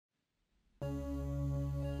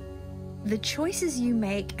The choices you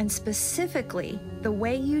make, and specifically the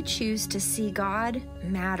way you choose to see God,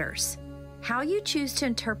 matters. How you choose to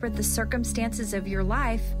interpret the circumstances of your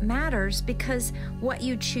life matters, because what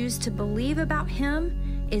you choose to believe about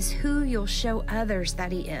Him is who you'll show others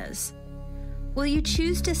that He is. Will you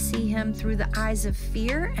choose to see Him through the eyes of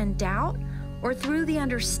fear and doubt, or through the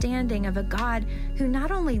understanding of a God who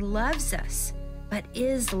not only loves us, but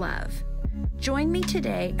is love? Join me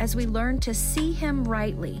today as we learn to see Him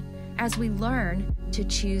rightly, as we learn to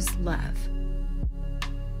choose love.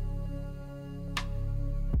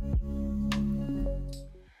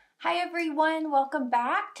 Hi everyone, welcome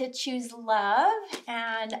back to Choose Love,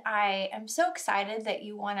 and I am so excited that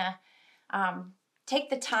you want to take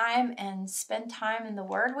the time and spend time in the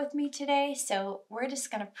Word with me today. So we're just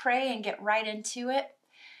going to pray and get right into it.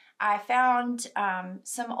 I found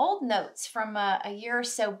some old notes from a year or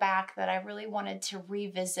so back that I really wanted to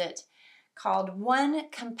revisit, called One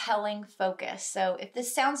Compelling Focus. So if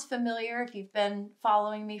this sounds familiar, if you've been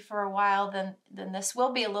following me for a while, then this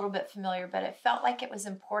will be a little bit familiar, but it felt like it was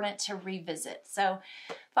important to revisit. So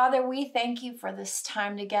Father, we thank you for this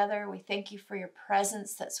time together. We thank you for your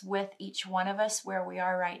presence that's with each one of us where we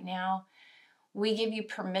are right now. We give you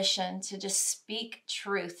permission to just speak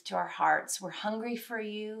truth to our hearts. We're hungry for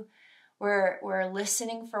you. We're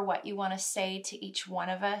listening for what you want to say to each one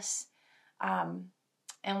of us.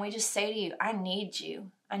 And we just say to you, I need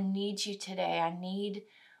you. I need you today. I need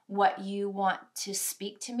what you want to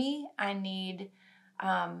speak to me. I need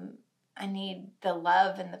the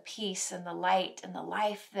love and the peace and the light and the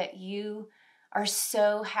life that you are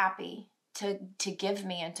so happy to give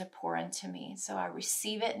me and to pour into me. So I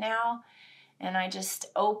receive it now, and I just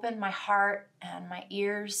open my heart and my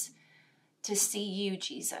ears to see you,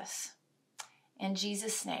 Jesus. In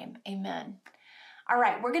Jesus' name, amen. All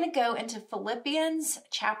right, we're going to go into Philippians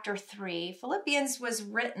chapter 3. Philippians was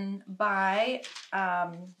written by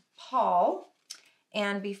Paul,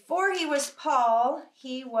 and before he was Paul,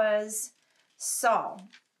 he was Saul.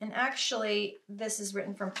 And actually, this is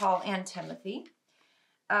written from Paul and Timothy.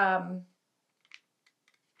 And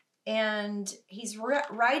he's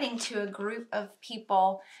writing to a group of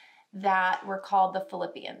people that were called the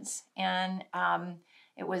Philippians. And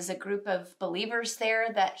it was a group of believers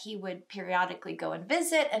there that he would periodically go and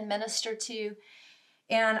visit and minister to.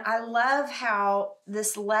 And I love how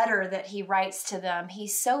this letter that he writes to them,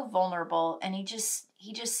 he's so vulnerable, and he just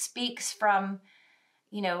speaks from,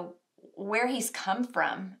 where he's come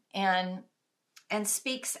from, and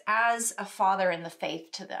speaks as a father in the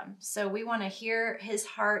faith to them. So we want to hear his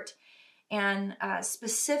heart, and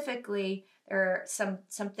specifically, there are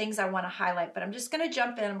some things I want to highlight, but I'm just going to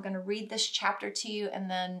jump in. I'm going to read this chapter to you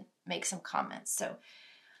and then make some comments. So,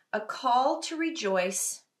 a call to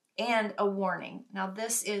rejoice and a warning. Now,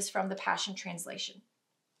 this is from the Passion Translation.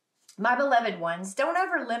 My beloved ones, don't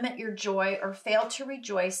ever limit your joy or fail to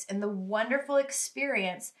rejoice in the wonderful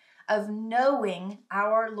experience of knowing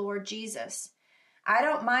our Lord Jesus. I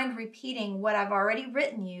don't mind repeating what I've already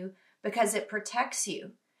written you because it protects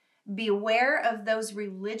you. Beware of those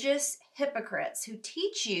religious hypocrites who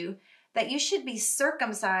teach you that you should be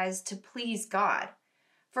circumcised to please God.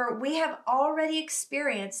 For we have already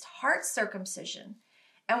experienced heart circumcision,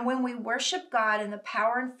 and when we worship God in the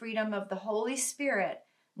power and freedom of the Holy Spirit,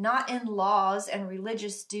 not in laws and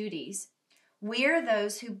religious duties, we are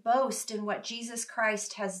those who boast in what Jesus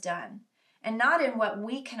Christ has done, and not in what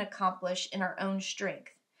we can accomplish in our own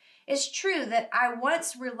strength. It's true that I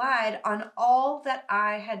once relied on all that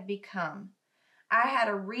I had become. I had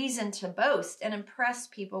a reason to boast and impress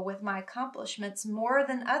people with my accomplishments more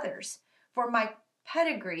than others, for my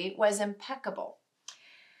pedigree was impeccable.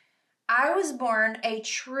 I was born a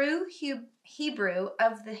true Hebrew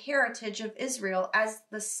of the heritage of Israel as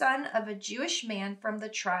the son of a Jewish man from the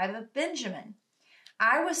tribe of Benjamin.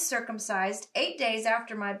 I was circumcised 8 days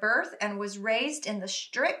after my birth and was raised in the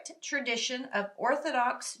strict tradition of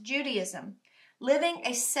Orthodox Judaism, living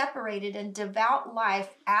a separated and devout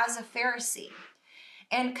life as a Pharisee.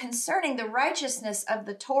 And concerning the righteousness of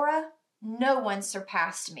the Torah, no one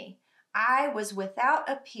surpassed me. I was without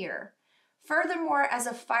a peer. Furthermore, as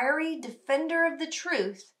a fiery defender of the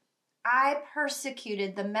truth, I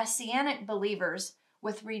persecuted the Messianic believers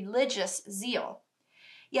with religious zeal.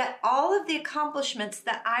 Yet all of the accomplishments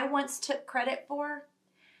that I once took credit for,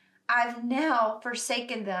 I've now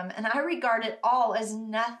forsaken them, and I regard it all as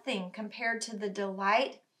nothing compared to the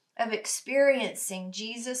delight of experiencing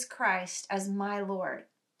Jesus Christ as my Lord.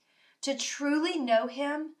 To truly know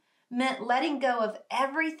him meant letting go of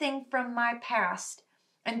everything from my past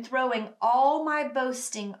and throwing all my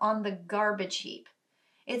boasting on the garbage heap.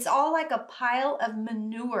 It's all like a pile of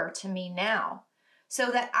manure to me now. so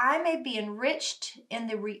that I may be enriched in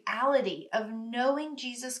the reality of knowing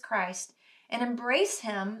Jesus Christ and embrace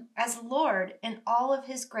him as Lord in all of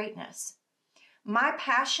his greatness. My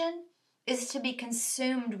passion is to be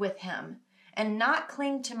consumed with him and not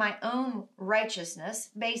cling to my own righteousness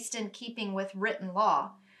based in keeping with written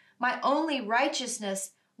law. My only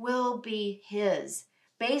righteousness will be his,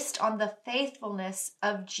 based on the faithfulness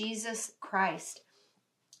of Jesus Christ,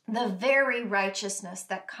 the very righteousness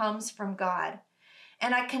that comes from God.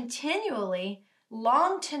 And I continually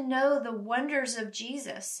long to know the wonders of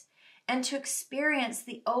Jesus and to experience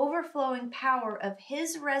the overflowing power of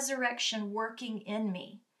his resurrection working in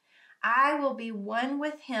me. I will be one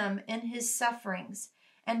with him in his sufferings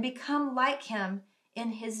and become like him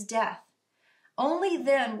in his death. Only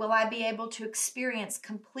then will I be able to experience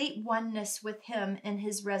complete oneness with him in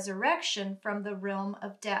his resurrection from the realm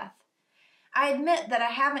of death. I admit that I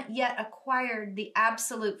haven't yet acquired the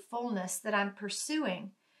absolute fullness that I'm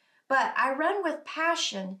pursuing, but I run with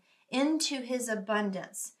passion into his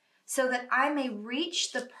abundance so that I may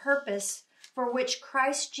reach the purpose for which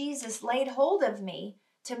Christ Jesus laid hold of me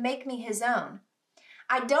to make me his own.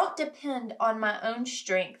 I don't depend on my own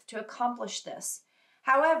strength to accomplish this.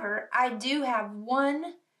 However, I do have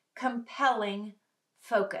one compelling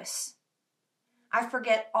focus. I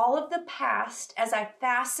forget all of the past as I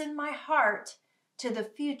fasten my heart to the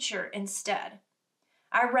future instead.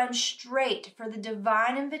 I run straight for the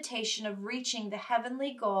divine invitation of reaching the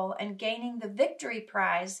heavenly goal and gaining the victory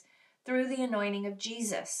prize through the anointing of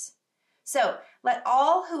Jesus. So let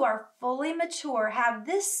all who are fully mature have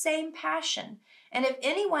this same passion, and if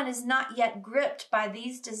anyone is not yet gripped by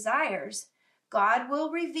these desires, God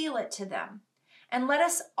will reveal it to them. And let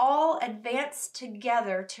us all advance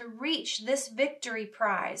together to reach this victory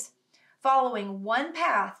prize, following one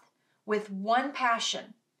path with one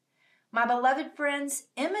passion. My beloved friends,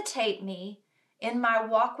 imitate me in my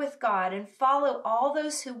walk with God and follow all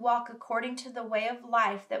those who walk according to the way of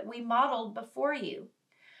life that we modeled before you.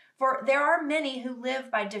 For there are many who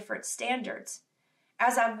live by different standards.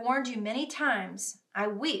 As I've warned you many times, I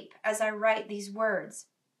weep as I write these words.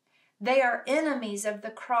 They are enemies of the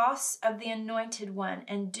cross of the Anointed One,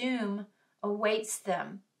 and doom awaits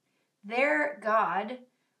them. Their God,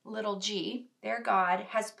 little g, their God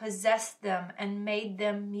has possessed them and made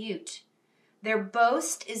them mute. Their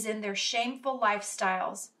boast is in their shameful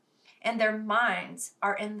lifestyles, and their minds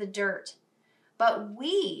are in the dirt. But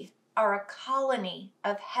we are a colony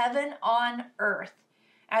of heaven on earth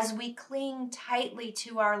as we cling tightly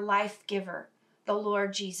to our life giver, the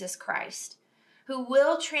Lord Jesus Christ, who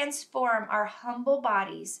will transform our humble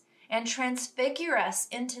bodies and transfigure us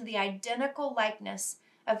into the identical likeness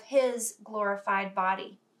of his glorified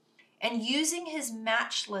body. And using his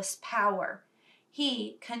matchless power,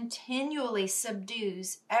 he continually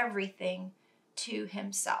subdues everything to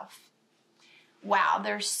himself. Wow,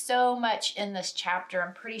 there's so much in this chapter.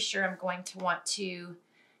 I'm pretty sure I'm going to want to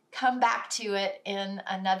come back to it in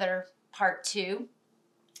another part 2.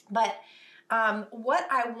 But what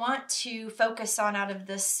I want to focus on out of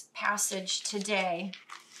this passage today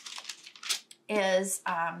is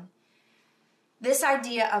this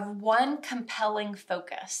idea of one compelling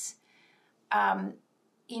focus.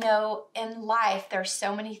 In life, there's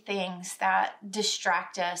so many things that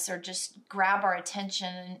distract us or just grab our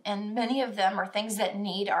attention, and many of them are things that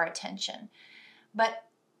need our attention. But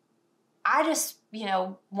I just,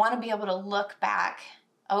 want to be able to look back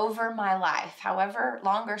over my life, however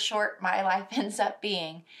long or short my life ends up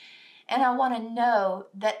being. And I want to know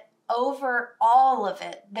that over all of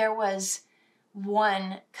it, there was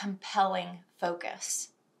one compelling focus.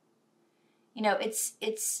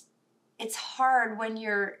 It's hard when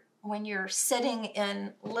you're sitting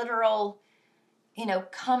in literal,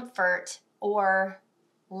 comfort or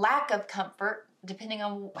lack of comfort, depending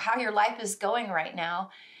on how your life is going right now,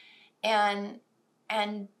 and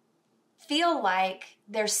feel like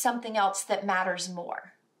there's something else that matters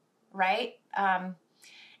more, right? And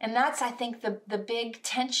that's, I think, the big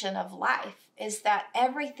tension of life, is that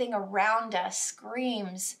everything around us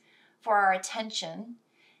screams for our attention.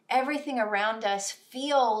 Everything around us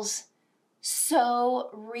feels so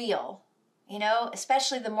real,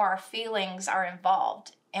 especially the more our feelings are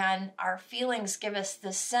involved. And our feelings give us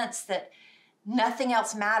this sense that nothing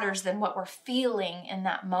else matters than what we're feeling in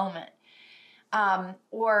that moment.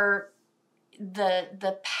 Or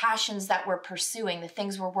the passions that we're pursuing, the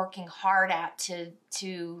things we're working hard at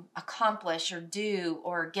to accomplish or do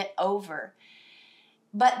or get over.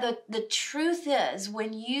 But the truth is,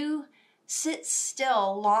 when you sit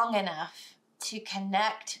still long enough to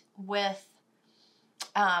connect with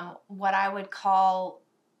what I would call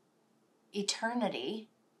eternity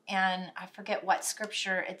and I forget what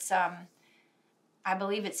scripture. It's I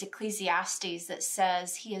believe it's Ecclesiastes that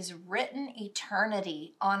says he has written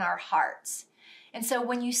eternity on our hearts. And so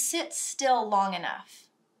when you sit still long enough,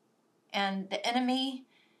 and the enemy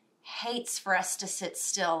hates for us to sit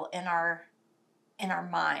still in our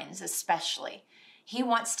minds, especially. He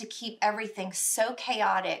wants to keep everything so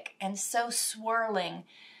chaotic and so swirling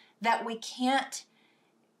that we can't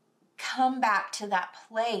come back to that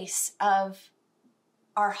place of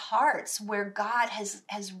our hearts where God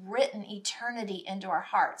has written eternity into our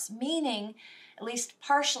hearts, meaning, at least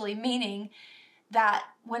partially meaning, that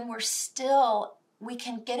when we're still, we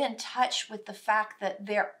can get in touch with the fact that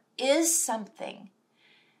there is something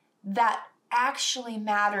that actually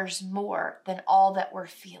matters more than all that we're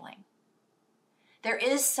feeling. There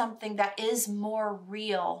is something that is more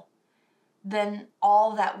real than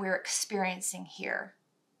all that we're experiencing here.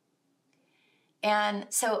 And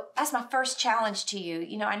so that's my first challenge to you.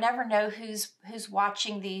 You know, I never know who's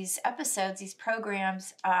watching these episodes, these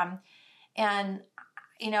programs. And,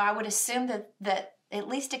 you know, I would assume that at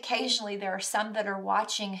least occasionally there are some that are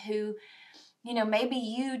watching who, you know, maybe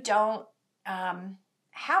you don't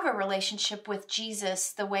have a relationship with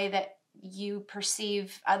Jesus the way that you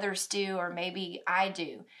perceive others do, or maybe I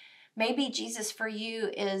do. Maybe Jesus for you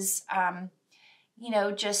is, you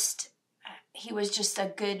know, just, he was just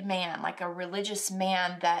a good man, like a religious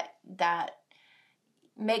man that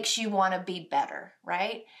makes you want to be better,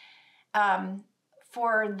 right?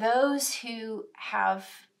 For those who have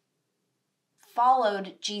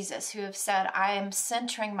followed Jesus, who have said, I am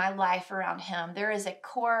centering my life around him, there is a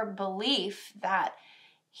core belief that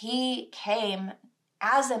he came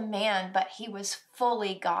as a man, but he was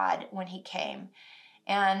fully God when he came.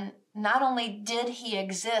 And not only did he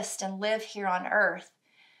exist and live here on earth,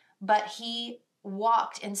 but he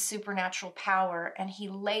walked in supernatural power, and he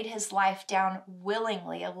laid his life down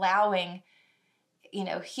willingly, allowing, you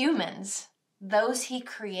know, humans, those he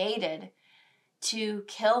created, to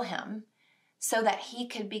kill him so that he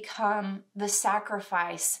could become the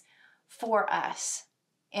sacrifice for us.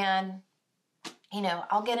 And, you know,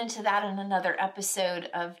 I'll get into that in another episode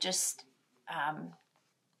of just,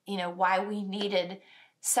 you know, why we needed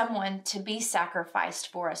someone to be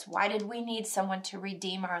sacrificed for us. Why did we need someone to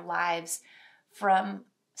redeem our lives from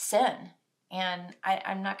sin? And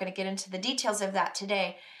I'm not going to get into the details of that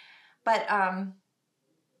today. But,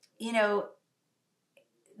 you know,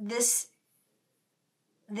 this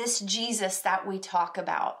Jesus that we talk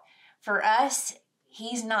about, for us,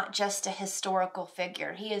 he's not just a historical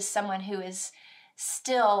figure. He is someone who is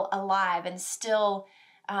still alive and still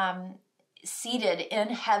seated in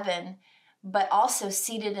heaven, but also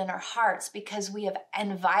seated in our hearts because we have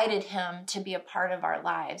invited him to be a part of our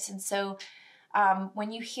lives. And so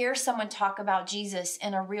when you hear someone talk about Jesus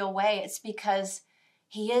in a real way, it's because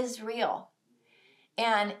he is real.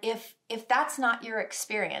 And if that's not your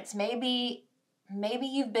experience, maybe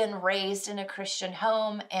you've been raised in a Christian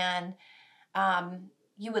home and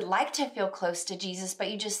you would like to feel close to Jesus, but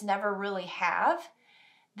you just never really have,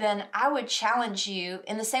 then I would challenge you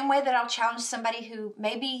in the same way that I'll challenge somebody who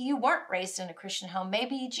maybe you weren't raised in a Christian home.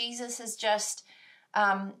 Maybe Jesus is just,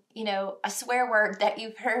 you know, a swear word that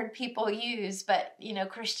you've heard people use, but, you know,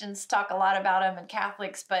 Christians talk a lot about him and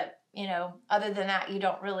Catholics, but, you know, other than that, you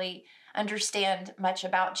don't really understand much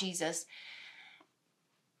about Jesus.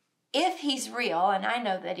 If he's real, and I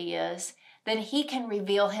know that he is, then he can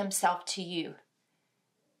reveal himself to you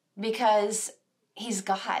because he's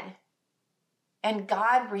God. And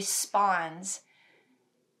God responds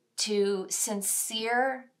to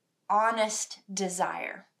sincere, honest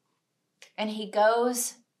desire. And he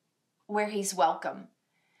goes where he's welcome.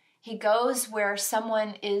 He goes where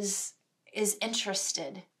someone is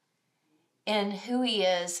interested in who he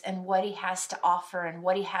is and what he has to offer and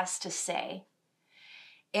what he has to say.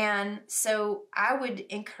 And so I would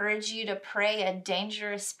encourage you to pray a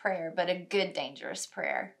dangerous prayer, but a good dangerous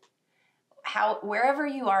prayer. Wherever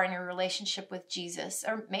you are in your relationship with Jesus,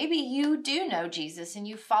 or maybe you do know Jesus and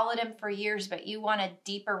you followed him for years, but you want a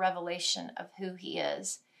deeper revelation of who he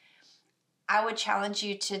is, I would challenge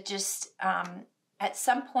you to just, at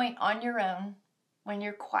some point on your own, when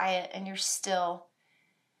you're quiet and you're still,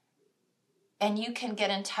 and you can get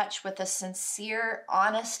in touch with a sincere,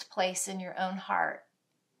 honest place in your own heart,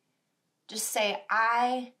 just say,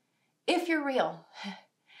 if you're real,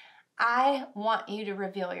 I want you to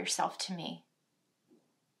reveal yourself to me.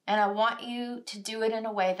 And I want you to do it in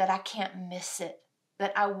a way that I can't miss it,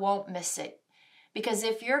 that I won't miss it. Because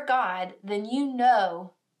if you're God, then you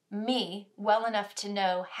know me well enough to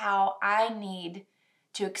know how I need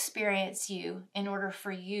to experience you in order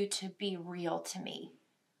for you to be real to me.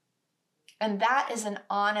 And that is an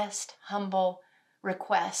honest, humble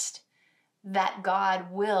request that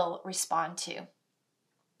God will respond to.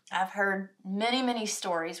 I've heard many, many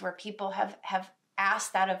stories where people have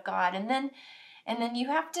asked that of God. And then you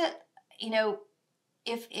have to,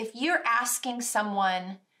 if you're asking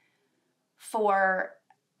someone for,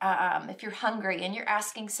 if you're hungry and you're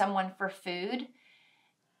asking someone for food,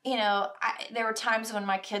 there were times when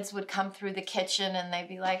my kids would come through the kitchen and they'd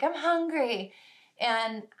be like, I'm hungry.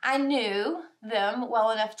 And I knew them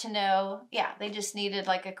well enough to know, they just needed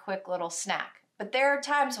like a quick little snack. But there are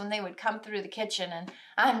times when they would come through the kitchen and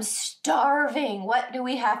I'm starving. What do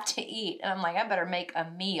we have to eat? And I'm like, I better make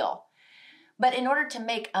a meal. But in order to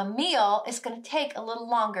make a meal, it's going to take a little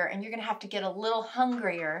longer and you're going to have to get a little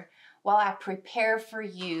hungrier while I prepare for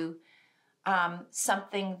you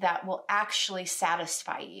something that will actually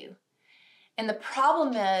satisfy you. And the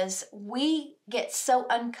problem is we get so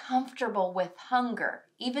uncomfortable with hunger,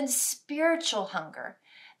 even spiritual hunger,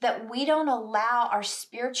 that we don't allow our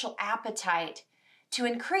spiritual appetite to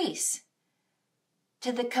increase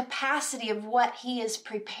to the capacity of what he has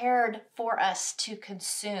prepared for us to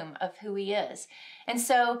consume of who he is. And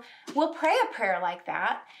so we'll pray a prayer like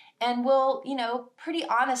that and we'll, pretty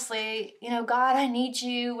honestly, God, I need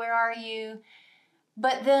you. Where are you?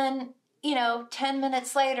 But then, 10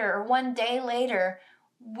 minutes later or one day later,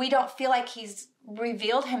 we don't feel like he's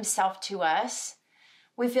revealed himself to us.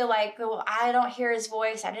 We feel like, well, I don't hear his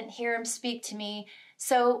voice. I didn't hear him speak to me.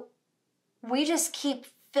 So we just keep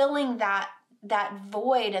filling that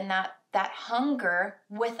void and that hunger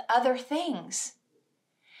with other things.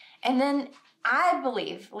 And then I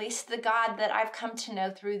believe, at least the God that I've come to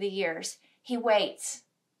know through the years, he waits.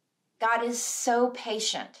 God is so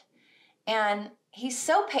patient. And he's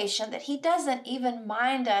so patient that he doesn't even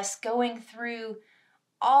mind us going through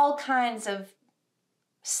all kinds of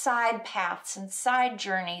side paths and side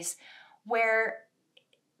journeys where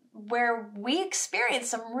we experience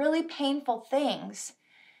some really painful things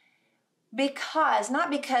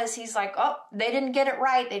not because he's like, oh, they didn't get it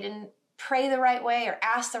right. They didn't pray the right way or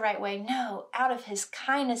ask the right way. No, out of his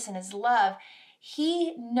kindness and his love,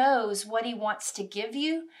 he knows what he wants to give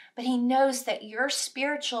you, but he knows that your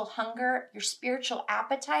spiritual hunger, your spiritual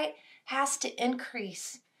appetite has to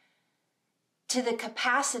increase to the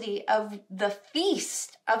capacity of the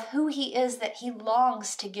feast of who he is that he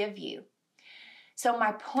longs to give you. So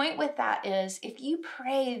my point with that is, if you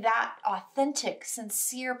pray that authentic,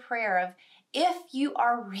 sincere prayer of, if you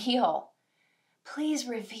are real, please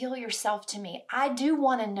reveal yourself to me. I do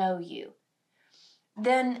want to know you.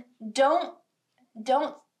 Then don't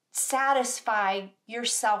satisfy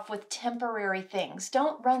yourself with temporary things.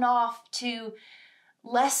 Don't run off to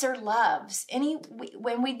lesser loves.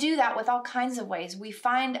 When we do that with all kinds of ways, we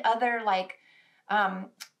find other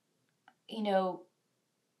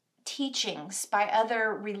teachings by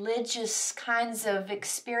other religious kinds of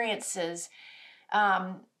experiences.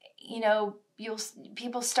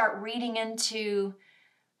 People start reading into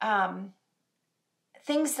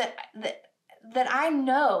things that I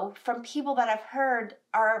know from people that I've heard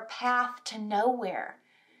are a path to nowhere.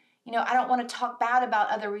 I don't want to talk bad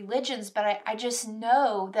about other religions, but I just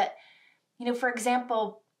know that, for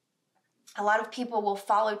example, a lot of people will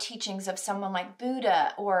follow teachings of someone like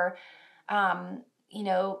Buddha or,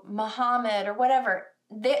 Muhammad or whatever.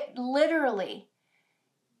 They literally,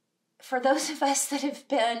 for those of us that have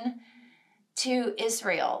been to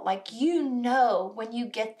Israel, when you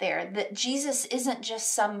get there, that Jesus isn't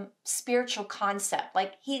just some spiritual concept.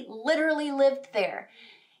 He literally lived there.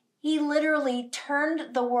 He literally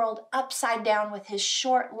turned the world upside down with his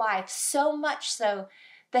short life, so much so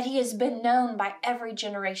that he has been known by every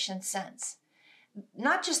generation since.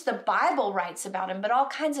 Not just the Bible writes about him, but all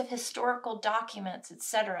kinds of historical documents,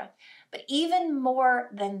 etc. But even more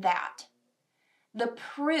than that, the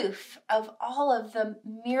proof of all of the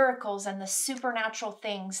miracles and the supernatural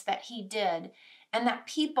things that he did and that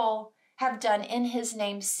people have done in his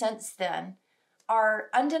name since then are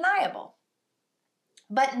undeniable.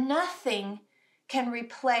 But nothing can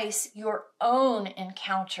replace your own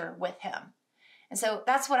encounter with him. And so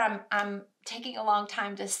that's what I'm taking a long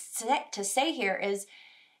time to say here is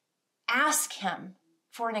ask him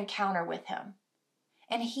for an encounter with him.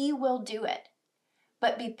 And he will do it.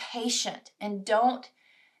 But be patient and don't,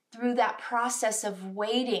 through that process of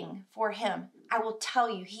waiting for him, I will tell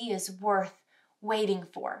you, he is worth waiting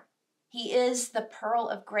for. He is the pearl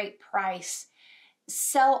of great price.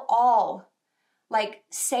 Sell all.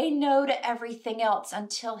 Say no to everything else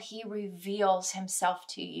until he reveals himself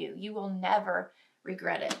to you. You will never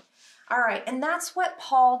regret it. All right, and that's what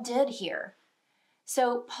Paul did here.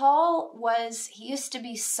 So Paul he used to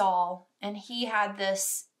be Saul, and he had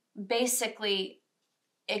this basically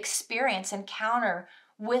encounter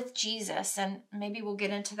with Jesus. And maybe we'll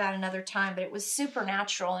get into that another time, but it was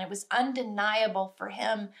supernatural and it was undeniable for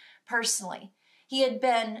him personally. He had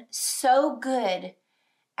been so good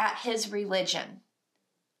at his religion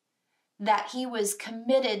that he was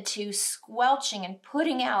committed to squelching and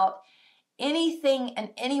putting out anything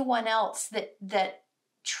and anyone else that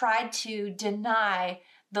tried to deny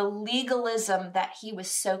the legalism that he was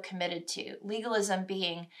so committed to. Legalism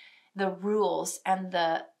being the rules and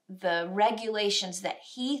the regulations that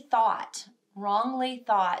he wrongly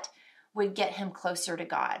thought would get him closer to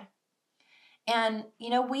God. And,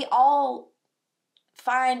 we all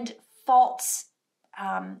find false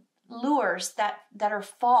lures that are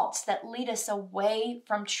false, that lead us away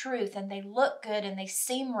from truth, and they look good and they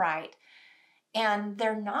seem right, and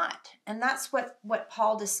they're not. And that's what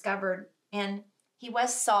Paul discovered. And he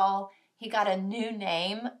was Saul. He got a new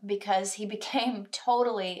name because he became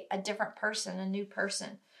totally a different person, a new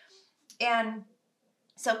person. And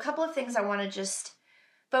so a couple of things I want to just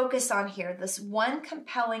focus on here. This one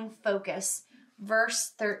compelling focus,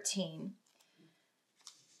 verse 13.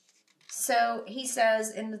 So he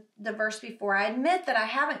says in the verse before, I admit that I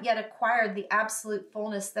haven't yet acquired the absolute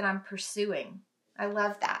fullness that I'm pursuing. I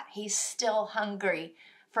love that. He's still hungry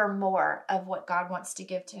for more of what God wants to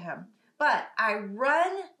give to him. But I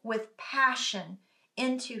run with passion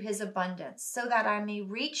into his abundance so that I may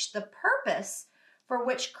reach the purpose for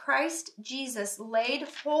which Christ Jesus laid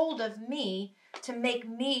hold of me to make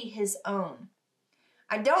me his own.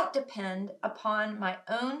 I don't depend upon my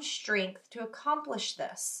own strength to accomplish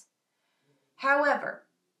this. However,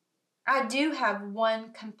 I do have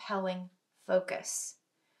one compelling focus.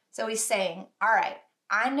 So he's saying, all right,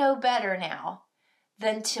 I know better now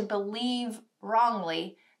than to believe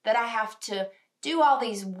wrongly that I have to do all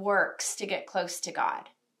these works to get close to God.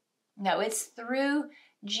 No, it's through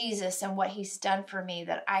Jesus and what he's done for me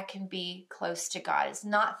that I can be close to God. It's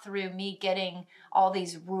not through me getting all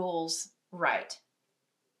these rules right.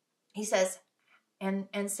 He says, and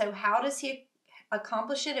so how does he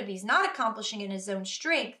accomplish it? If he's not accomplishing it in his own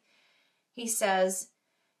strength, he says,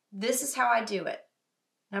 this is how I do it.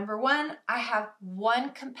 Number one, I have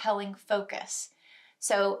one compelling focus.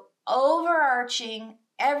 So overarching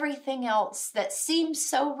everything else that seems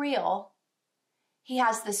so real, he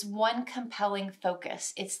has this one compelling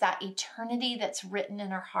focus. It's that eternity that's written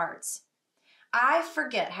in our hearts. I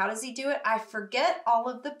forget. How does he do it? I forget all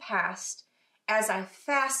of the past as I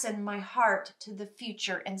fasten my heart to the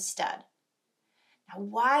future instead. Now,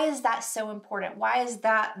 why is that so important? Why is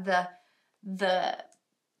that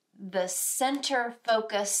the center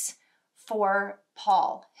focus for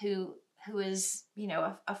Paul, who is,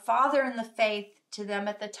 a father in the faith to them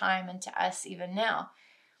at the time and to us even now?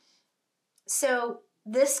 So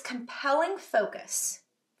this compelling focus,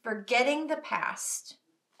 forgetting the past,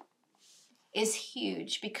 is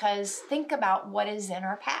huge, because think about what is in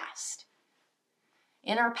our past.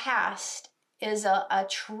 In our past is a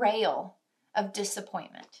trail of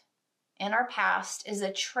disappointment. In our past is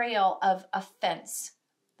a trail of offense,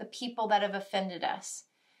 the people that have offended us.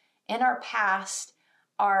 In our past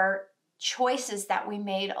are choices that we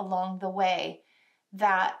made along the way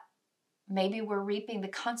that maybe we're reaping the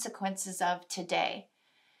consequences of today.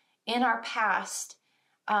 In our past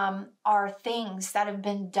are things that have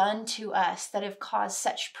been done to us that have caused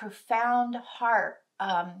such profound heart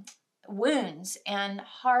wounds and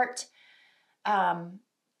heart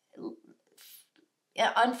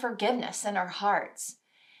unforgiveness in our hearts.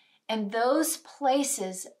 And those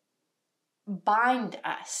places bind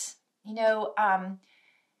us.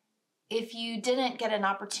 If you didn't get an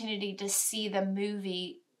opportunity to see the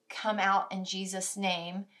movie Come Out in Jesus'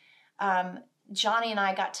 Name, Johnny and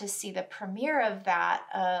I got to see the premiere of that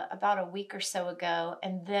about a week or so ago.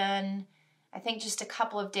 And then I think just a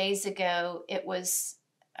couple of days ago, it was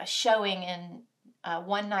a showing in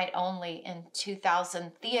one night only in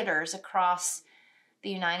 2,000 theaters across the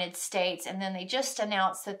United States. And then they just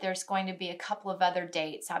announced that there's going to be a couple of other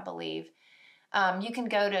dates, I believe. You can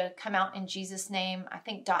go to Come Out in Jesus' Name, I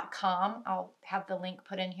think .com. I'll have the link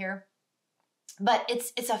put in here. But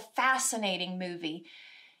it's a fascinating movie.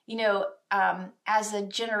 As a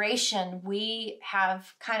generation, we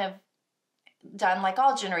have kind of done like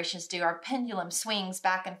all generations do. Our pendulum swings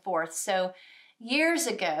back and forth. So years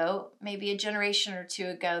ago, maybe a generation or two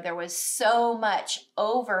ago, there was so much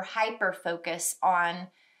hyper focus on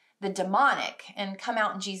the demonic. And Come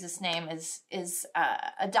Out in Jesus' Name is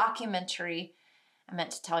a documentary. I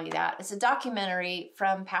meant to tell you that. It's a documentary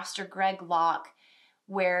from Pastor Greg Locke,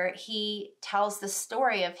 where he tells the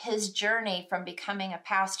story of his journey from becoming a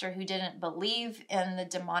pastor who didn't believe in the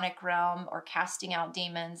demonic realm or casting out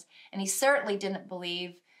demons. And he certainly didn't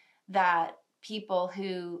believe that people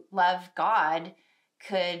who love God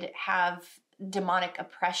could have demonic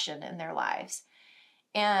oppression in their lives.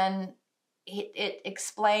 And it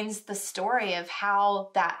explains the story of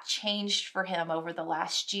how that changed for him over the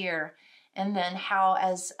last year. And then how,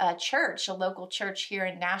 as a church, a local church here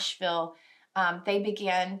in Nashville, they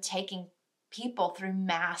began taking people through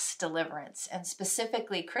mass deliverance, and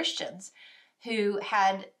specifically Christians who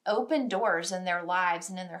had opened doors in their lives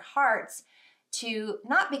and in their hearts to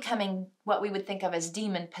not becoming what we would think of as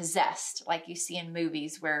demon possessed, like you see in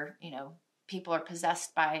movies where, people are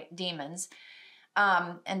possessed by demons.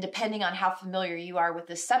 And depending on how familiar you are with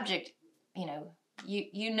this subject,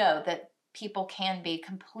 you know that people can be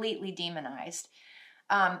completely demonized.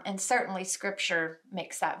 And certainly scripture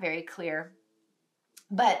makes that very clear.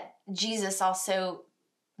 But Jesus also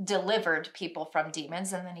delivered people from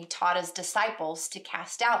demons, and then he taught his disciples to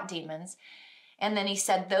cast out demons. And then he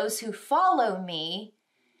said, those who follow me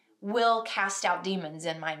will cast out demons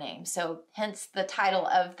in my name. So hence the title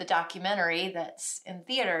of the documentary that's in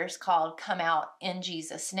theaters called Come Out in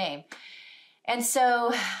Jesus' Name. And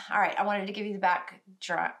so, all right, I wanted to give you the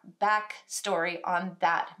back story on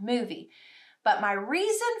that movie. But my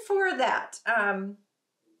reason for that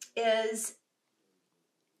is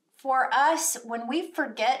for us, when we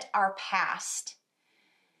forget our past,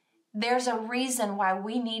 there's a reason why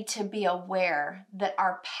we need to be aware that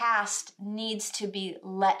our past needs to be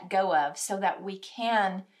let go of so that we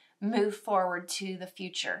can move forward to the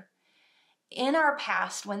future. In our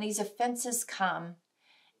past, when these offenses come,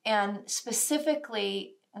 and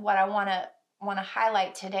specifically what I want to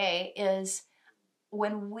highlight today is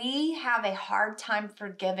when we have a hard time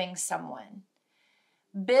forgiving someone,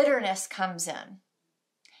 bitterness comes in.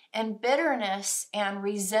 And bitterness and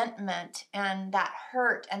resentment and that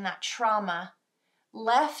hurt and that trauma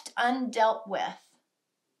left undealt with,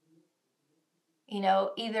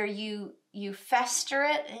 either you fester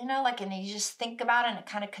it, and you just think about it and it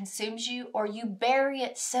kind of consumes you, or you bury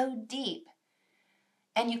it so deep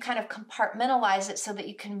and you kind of compartmentalize it so that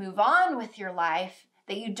you can move on with your life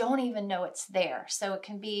that you don't even know it's there. So it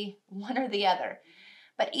can be one or the other.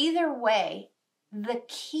 But either way, the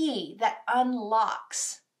key that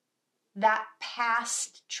unlocks that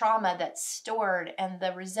past trauma that's stored and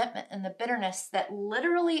the resentment and the bitterness that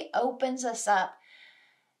literally opens us up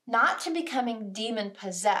not to becoming demon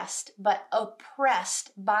possessed, but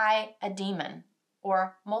oppressed by a demon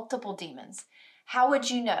or multiple demons. How would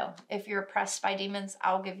you know if you're oppressed by demons?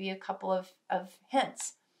 I'll give you a couple of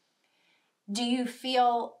hints. Do you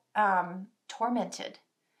feel tormented?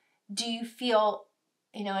 Do you feel,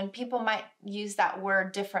 and people might use that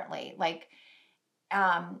word differently, like,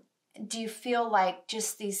 do you feel like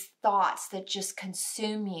just these thoughts that just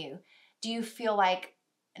consume you? Do you feel like,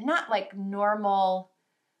 not like normal,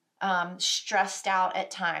 stressed out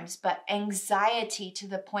at times, but anxiety to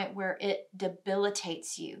the point where it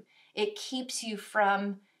debilitates you? It keeps you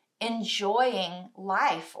from enjoying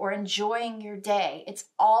life or enjoying your day. It's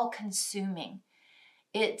all consuming.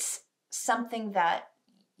 It's something that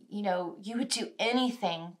you would do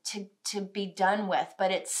anything to be done with,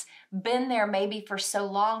 but it's been there maybe for so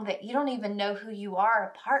long that you don't even know who you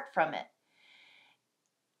are apart from it.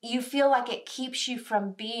 You feel like it keeps you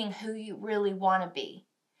from being who you really want to be.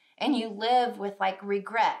 And you live with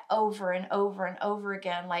regret over and over and over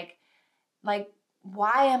again. Like,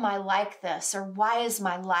 why am I like this? Or why is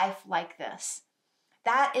my life like this?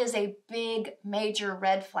 That is a big, major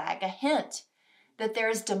red flag, a hint that there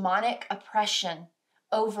is demonic oppression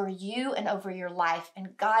over you and over your life.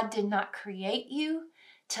 And God did not create you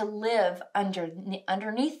to live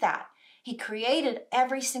underneath that. He created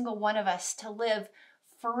every single one of us to live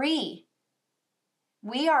free.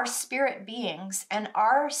 We are spirit beings, and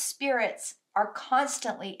our spirits are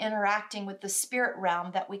constantly interacting with the spirit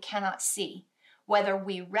realm that we cannot see, whether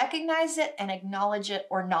we recognize it and acknowledge it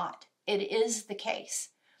or not. It is the case.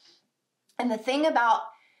 And the thing about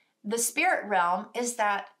the spirit realm is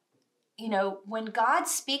that when God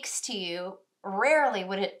speaks to you, rarely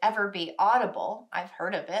would it ever be audible. I've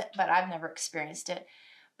heard of it, but I've never experienced it.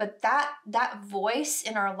 But that voice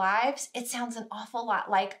in our lives, it sounds an awful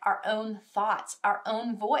lot like our own thoughts, our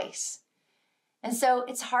own voice. And so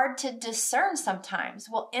it's hard to discern sometimes.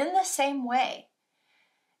 Well, in the same way,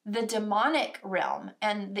 the demonic realm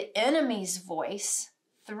and the enemy's voice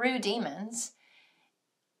through demons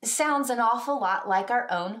sounds an awful lot like our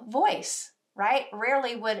own voice. Right?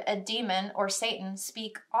 Rarely would a demon or Satan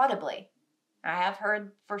speak audibly. I have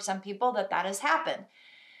heard for some people that has happened.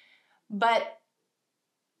 But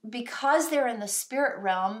because they're in the spirit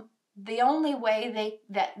realm, the only way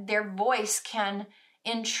that their voice can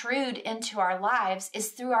intrude into our lives is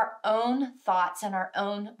through our own thoughts and our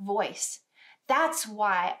own voice. That's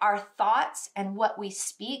why our thoughts and what we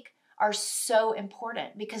speak are so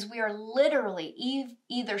important, because we are literally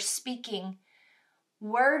either speaking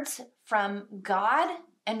words from God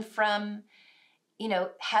and from,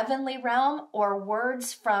 heavenly realm, or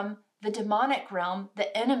words from the demonic realm,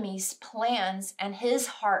 the enemy's plans and his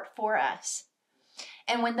heart for us.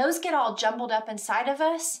 And when those get all jumbled up inside of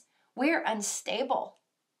us, we're unstable.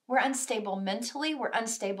 We're unstable mentally, we're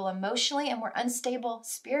unstable emotionally, and we're unstable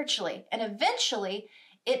spiritually. And eventually,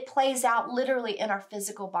 it plays out literally in our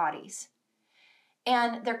physical bodies.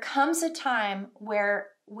 And there comes a time where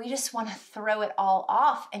we just want to throw it all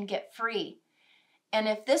off and get free. And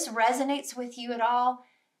if this resonates with you at all,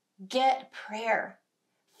 get prayer.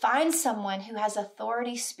 Find someone who has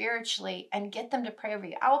authority spiritually and get them to pray over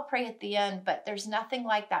you. I will pray at the end, but there's nothing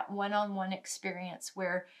like that one-on-one experience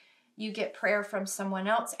where you get prayer from someone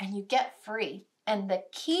else and you get free. And the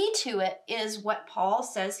key to it is what Paul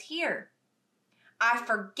says here. I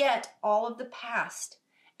forget all of the past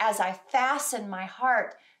as I fasten my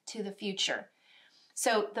heart to the future.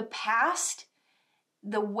 So the past,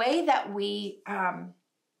 the way that we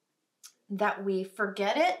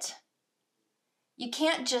forget it, you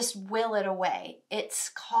can't just will it away. It's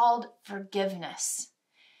called forgiveness.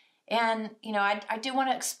 And, I do want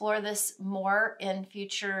to explore this more in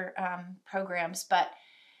future programs, but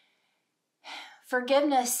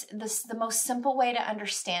forgiveness, the most simple way to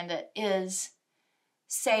understand it is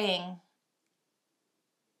saying,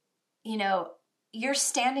 you're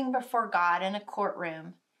standing before God in a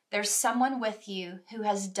courtroom. There's someone with you who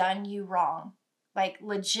has done you wrong, like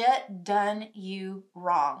legit done you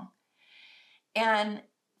wrong. And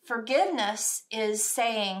forgiveness is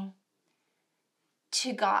saying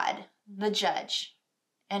to God, the judge,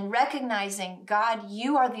 and recognizing, God,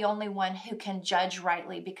 you are the only one who can judge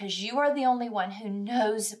rightly, because you are the only one who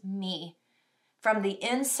knows me from the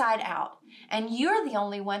inside out. And you're the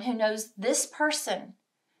only one who knows this person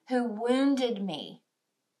who wounded me,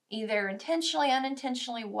 either intentionally,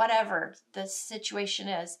 unintentionally, whatever the situation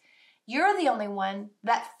is. You're the only one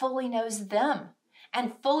that fully knows them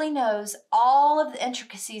and fully knows all of the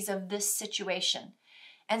intricacies of this situation.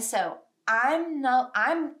 And so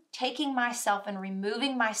I'm taking myself and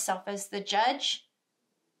removing myself as the judge,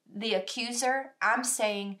 the accuser. I'm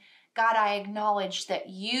saying, God, I acknowledge that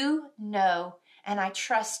you know, and I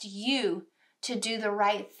trust you to do the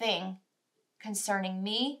right thing concerning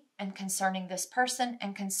me and concerning this person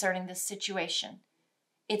and concerning this situation.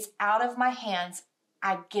 It's out of my hands.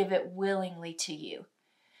 I give it willingly to you.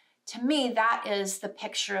 To me, that is the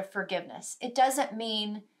picture of forgiveness. It doesn't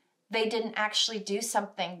mean they didn't actually do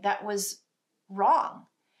something that was wrong.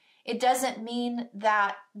 It doesn't mean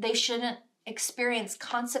that they shouldn't experience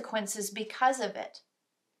consequences because of it.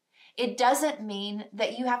 It doesn't mean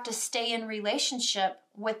that you have to stay in relationship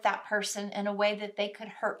with that person in a way that they could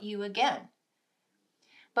hurt you again.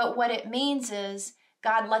 But what it means is,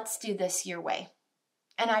 God, let's do this your way.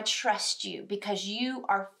 And I trust you because you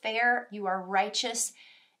are fair, you are righteous,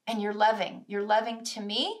 and you're loving. You're loving to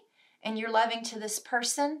me and you're loving to this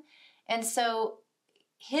person. And so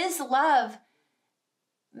his love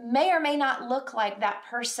may or may not look like that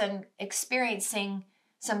person experiencing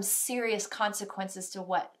some serious consequences to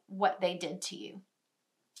what they did to you.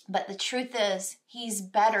 But the truth is, he's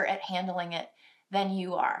better at handling it than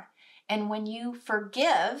you are. And when you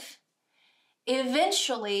forgive,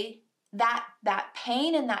 eventually that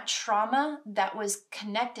pain and that trauma that was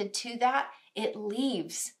connected to that, it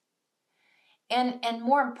leaves. And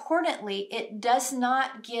more importantly, it does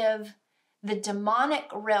not give the demonic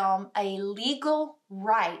realm a legal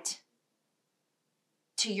right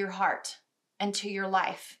to your heart and to your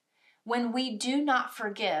life. When we do not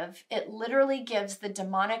forgive, it literally gives the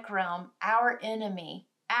demonic realm, our enemy,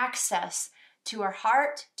 access to our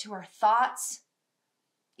heart, to our thoughts,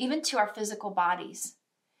 even to our physical bodies.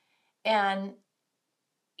 And,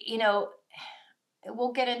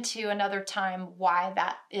 we'll get into another time why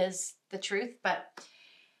that is the truth. But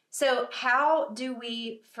so how do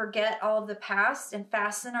we forget all of the past and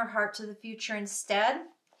fasten our heart to the future instead?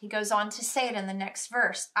 He goes on to say it in the next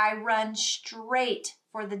verse. I run straight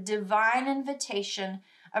for the divine invitation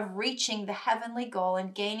of reaching the heavenly goal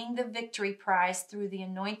and gaining the victory prize through the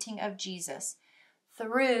anointing of Jesus.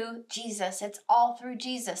 Through Jesus. It's all through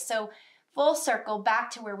Jesus. So full circle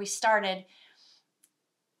back to where we started.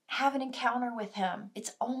 Have an encounter with him.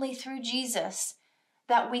 It's only through Jesus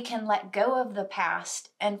that we can let go of the past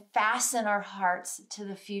and fasten our hearts to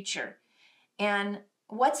the future. And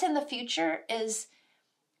what's in the future is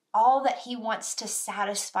all that he wants to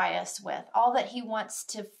satisfy us with, all that he wants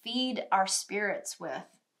to feed our spirits with.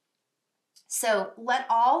 So let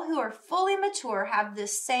all who are fully mature have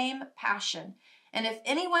this same passion. And if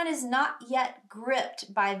anyone is not yet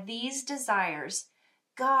gripped by these desires,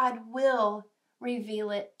 God will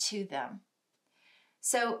reveal it to them.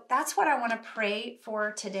 So that's what I want to pray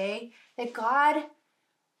for today, that God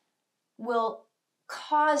will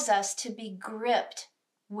cause us to be gripped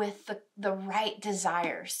with the right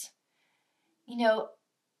desires. You know,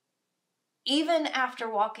 even after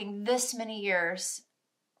walking this many years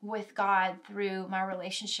with God through my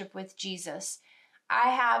relationship with Jesus, I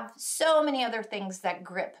have so many other things that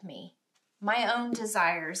grip me. My own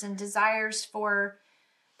desires and desires for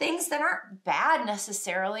things that aren't bad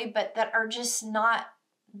necessarily, but that are just not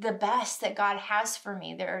the best that God has for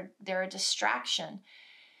me. They're a distraction.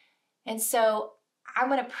 And so I'm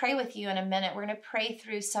going to pray with you in a minute. We're going to pray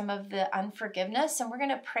through some of the unforgiveness, and we're going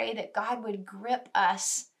to pray that God would grip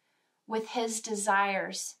us with his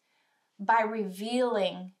desires by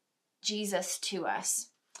revealing Jesus to us.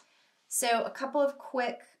 So a couple of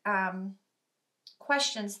quick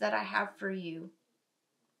questions that I have for you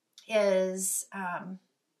is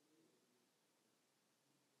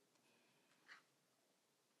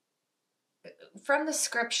from the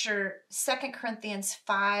scripture, 2 Corinthians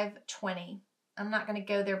 5:20. I'm not going to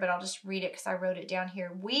go there, but I'll just read it because I wrote it down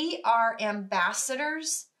here. We are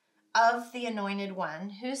ambassadors of the Anointed One.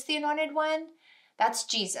 Who's the Anointed One? That's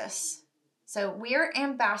Jesus. So we're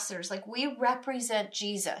ambassadors, like we represent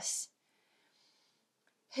Jesus,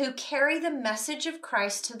 who carry the message of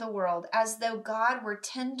Christ to the world as though God were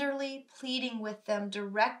tenderly pleading with them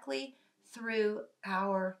directly through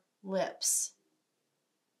our lips.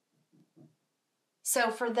 So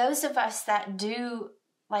for those of us that do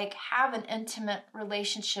have an intimate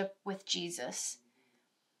relationship with Jesus,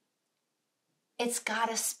 it's got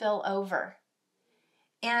to spill over.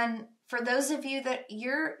 And for those of you that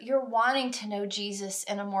you're wanting to know Jesus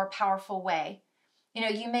in a more powerful way,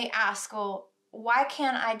 you may ask, well, why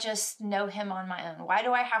can't I just know him on my own? Why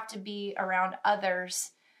do I have to be around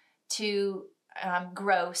others to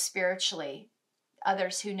grow spiritually,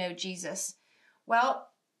 others who know Jesus? Well,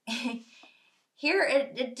 here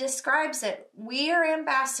it describes it. We are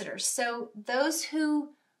ambassadors. So those who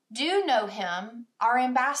do know him are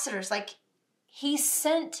ambassadors. Like he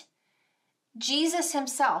sent Jesus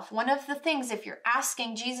himself. One of the things, if you're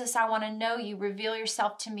asking Jesus, I want to know you, reveal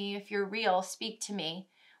yourself to me. If you're real, speak to me.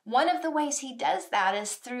 One of the ways he does that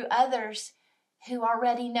is through others who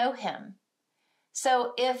already know him.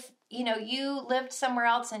 So if, you lived somewhere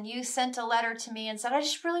else and you sent a letter to me and said, I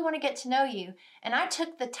just really want to get to know you. And I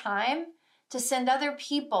took the time to send other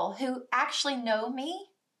people who actually know me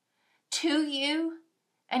to you,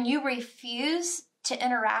 and you refuse to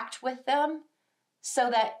interact with them so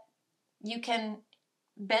that you can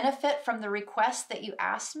benefit from the request that you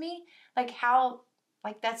asked me,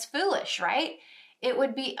 that's foolish, right? It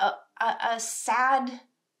would be a sad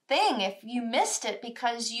thing if you missed it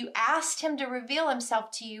because you asked him to reveal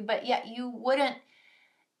himself to you, but yet you wouldn't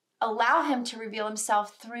allow him to reveal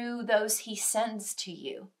himself through those he sends to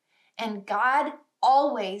you. And God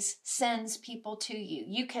always sends people to you.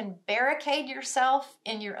 You can barricade yourself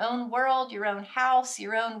in your own world, your own house,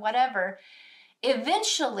 your own whatever.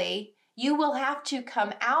 Eventually, you will have to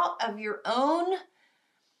come out of your own,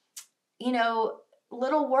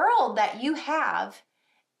 little world that you have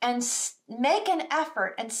and make an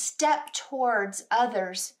effort and step towards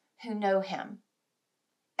others who know him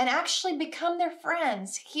and actually become their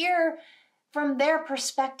friends. Hear from their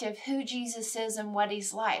perspective who Jesus is and what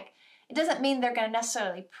he's like. It doesn't mean they're going to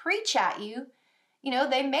necessarily preach at you.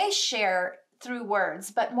 They may share through words,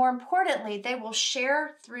 but more importantly, they will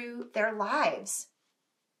share through their lives.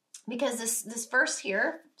 Because this verse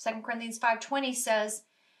here, 2 Corinthians 5:20 says,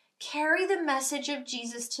 carry the message of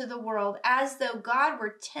Jesus to the world as though God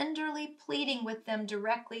were tenderly pleading with them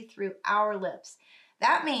directly through our lips.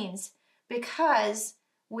 That means because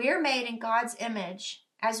we're made in God's image,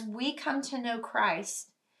 as we come to know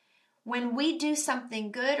Christ, when we do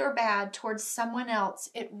something good or bad towards someone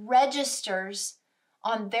else, it registers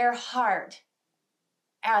on their heart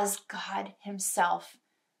as God himself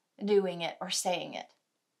doing it or saying it.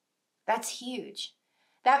 That's huge.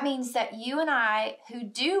 That means that you and I, who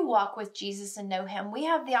do walk with Jesus and know him, we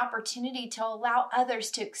have the opportunity to allow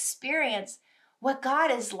others to experience what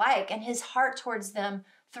God is like and his heart towards them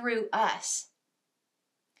through us.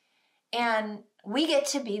 And we get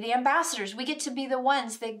to be the ambassadors. We get to be the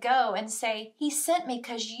ones that go and say, he sent me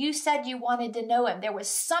because you said you wanted to know him. There was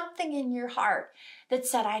something in your heart that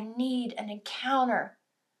said, I need an encounter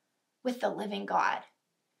with the living God.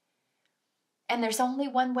 And there's only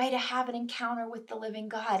one way to have an encounter with the living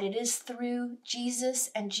God. It is through Jesus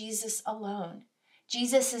and Jesus alone.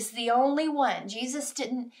 Jesus is the only one. Jesus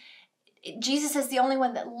is the only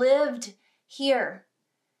one that lived here,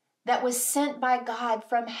 that was sent by God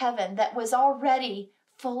from heaven, that was already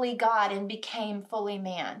fully God and became fully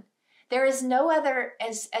man. There is no other,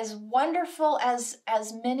 as wonderful as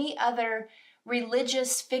many other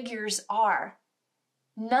religious figures are,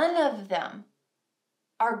 none of them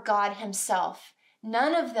are God himself.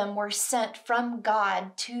 None of them were sent from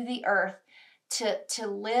God to the earth to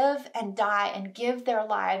live and die and give their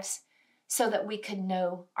lives so that we could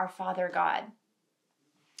know our Father God.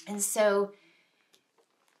 And so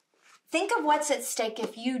think of what's at stake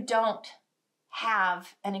if you don't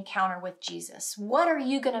have an encounter with Jesus. What are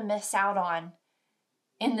you going to miss out on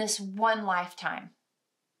in this one lifetime?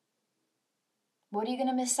 What are you going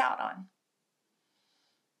to miss out on?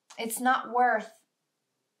 It's not worth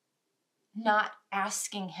not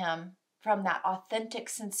asking him from that authentic,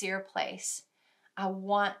 sincere place. I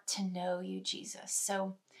want to know you, Jesus.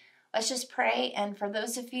 So let's just pray. And for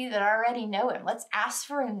those of you that already know him, let's ask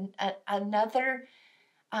for another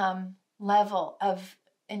level of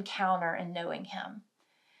encounter and knowing him.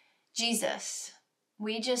 Jesus,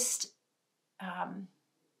 we just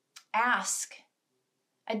ask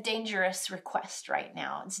a dangerous request right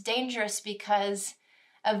now. It's dangerous because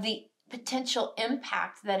of the potential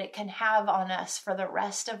impact that it can have on us for the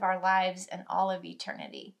rest of our lives and all of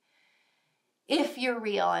eternity. If you're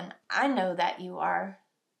real, and I know that you are,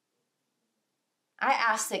 I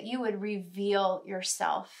ask that you would reveal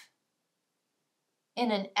yourself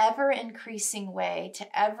in an ever-increasing way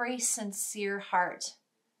to every sincere heart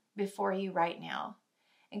before you right now.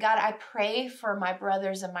 And God, I pray for my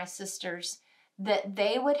brothers and my sisters that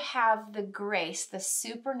they would have the grace, the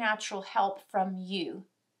supernatural help from you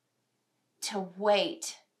to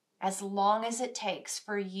wait as long as it takes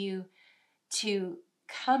for you to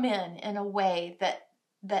come in a way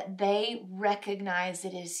that they recognize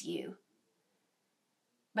it is you.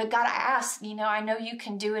 But God, I ask, I know you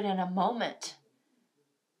can do it in a moment.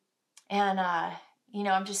 And,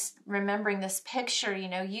 I'm just remembering this picture,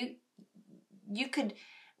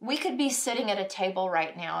 we could be sitting at a table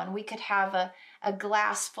right now and we could have a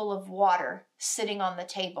glass full of water sitting on the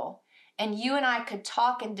table. And you and I could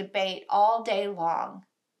talk and debate all day long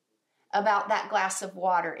about that glass of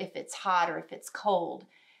water, if it's hot or if it's cold.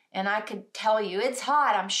 And I could tell you, it's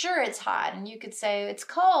hot, I'm sure it's hot. And you could say, it's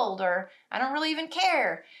cold, or I don't really even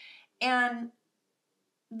care. And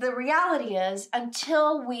the reality is,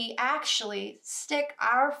 until we actually stick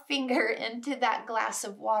our finger into that glass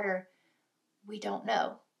of water, we don't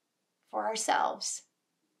know for ourselves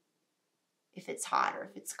if it's hot or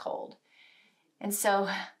if it's cold. And so,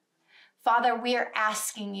 Father, we are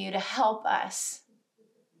asking you to help us.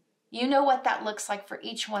 You know what that looks like for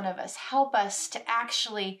each one of us. Help us to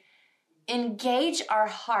actually engage our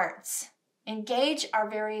hearts, engage our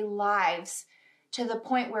very lives to the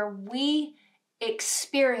point where we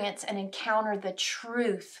experience and encounter the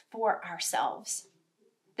truth for ourselves.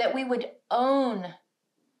 That we would own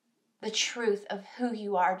the truth of who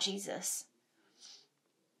you are, Jesus.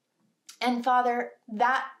 And Father,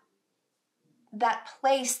 that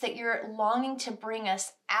place that you're longing to bring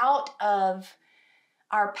us out of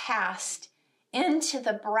our past into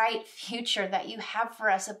the bright future that you have for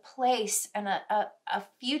us, a place and a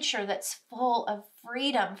future that's full of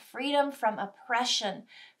freedom from oppression,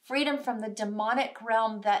 freedom from the demonic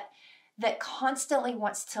realm that constantly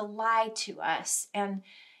wants to lie to us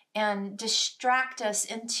and distract us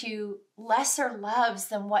into lesser loves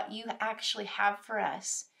than what you actually have for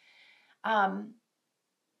us.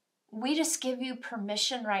 We just give you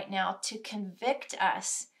permission right now to convict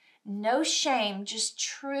us. No shame, just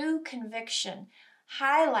true conviction.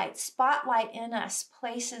 Highlight, spotlight in us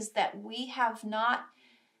places that we have not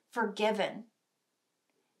forgiven.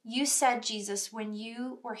 You said, Jesus, when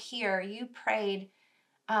you were here, you prayed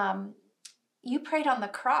on the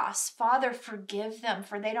cross, Father, forgive them,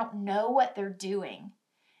 for they don't know what they're doing.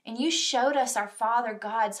 And you showed us our Father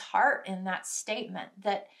God's heart in that statement,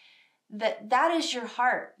 that is your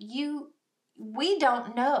heart. We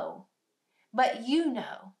don't know, but you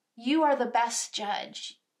know. You are the best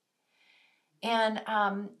judge. And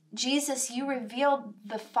Jesus, you revealed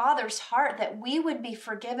the Father's heart that we would be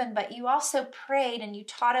forgiven, but you also prayed and you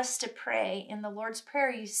taught us to pray. In the Lord's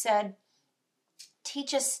Prayer, you said,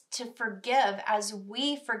 teach us to forgive as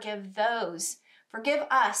we forgive those. Forgive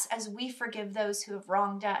us as we forgive those who have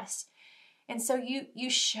wronged us. And so you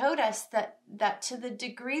showed us that to the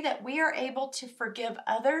degree that we are able to forgive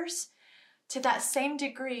others, to that same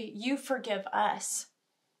degree, you forgive us.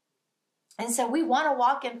 And so we want to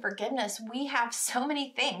walk in forgiveness. We have so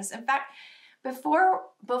many things. In fact,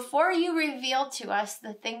 before you reveal to us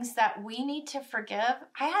the things that we need to forgive,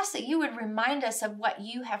 I ask that you would remind us of what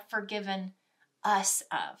you have forgiven us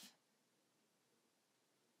of.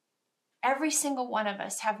 Every single one of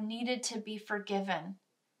us have needed to be forgiven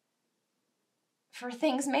for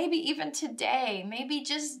things, maybe even today, maybe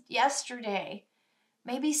just yesterday,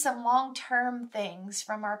 maybe some long-term things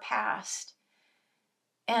from our past.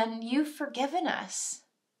 And you've forgiven us.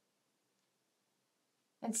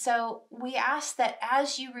 And so we ask that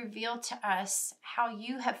as you reveal to us how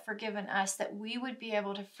you have forgiven us, that we would be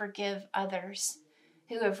able to forgive others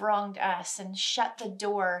who have wronged us and shut the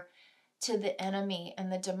door to the enemy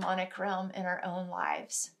and the demonic realm in our own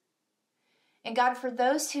lives. And God, for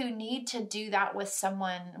those who need to do that with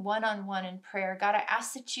someone one-on-one in prayer, God, I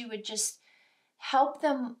ask that you would just help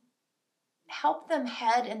them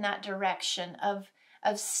head in that direction of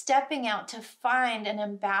stepping out to find an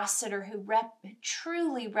ambassador who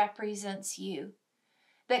truly represents you,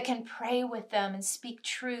 that can pray with them and speak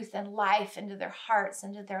truth and life into their hearts,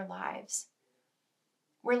 into their lives.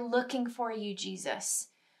 We're looking for you, Jesus.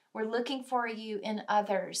 We're looking for you in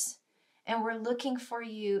others, and we're looking for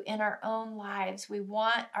you in our own lives. We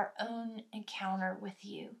want our own encounter with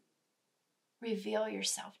you. Reveal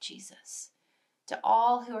yourself, Jesus, to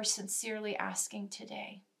all who are sincerely asking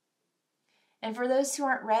today. And for those who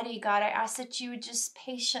aren't ready, God, I ask that you would just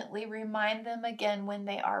patiently remind them again when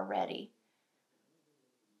they are ready,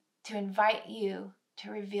 to invite you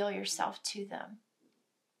to reveal yourself to them.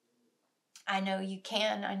 I know you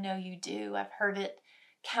can. I know you do. I've heard it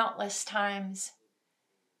countless times.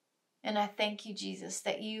 And I thank you, Jesus,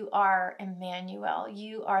 that you are Emmanuel.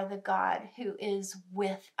 You are the God who is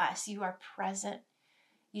with us. You are present.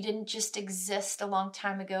 You didn't just exist a long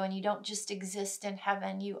time ago, and you don't just exist in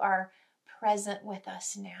heaven. You are present with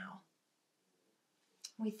us now.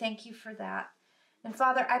 We thank you for that. And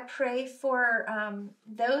Father, I pray for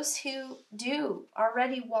those who do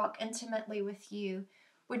already walk intimately with you.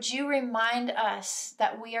 Would you remind us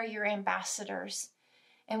that we are your ambassadors?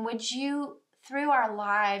 And would you, through our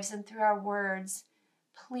lives and through our words,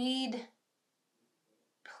 plead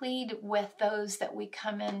with those that we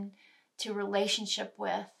come into relationship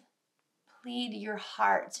with. Plead your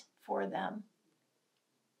heart for them.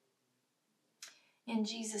 In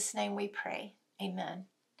Jesus' name we pray. Amen.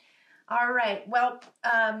 All right. Well,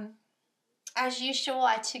 as usual,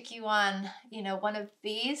 I took you on, one of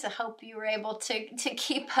these. I hope you were able to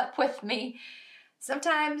keep up with me.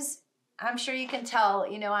 Sometimes, I'm sure you can tell,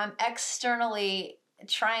 I'm externally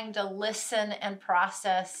trying to listen and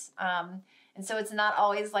process. And so it's not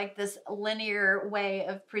always like this linear way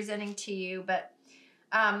of presenting to you. But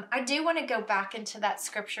I do want to go back into that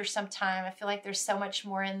scripture sometime. I feel like there's so much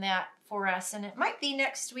more in that for us. And it might be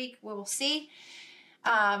next week. We'll see.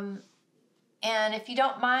 And if you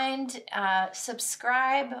don't mind,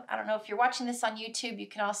 subscribe. I don't know if you're watching this on YouTube, you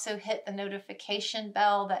can also hit the notification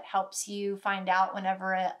bell that helps you find out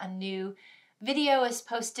whenever a new video is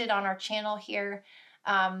posted on our channel here.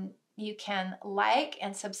 You can like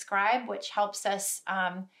and subscribe, which helps us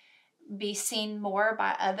be seen more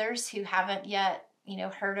by others who haven't yet,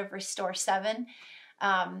 heard of Restore 7.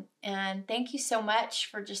 And thank you so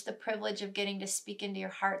much for just the privilege of getting to speak into your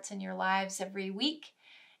hearts and your lives every week.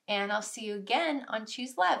 And I'll see you again on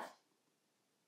Choose Love.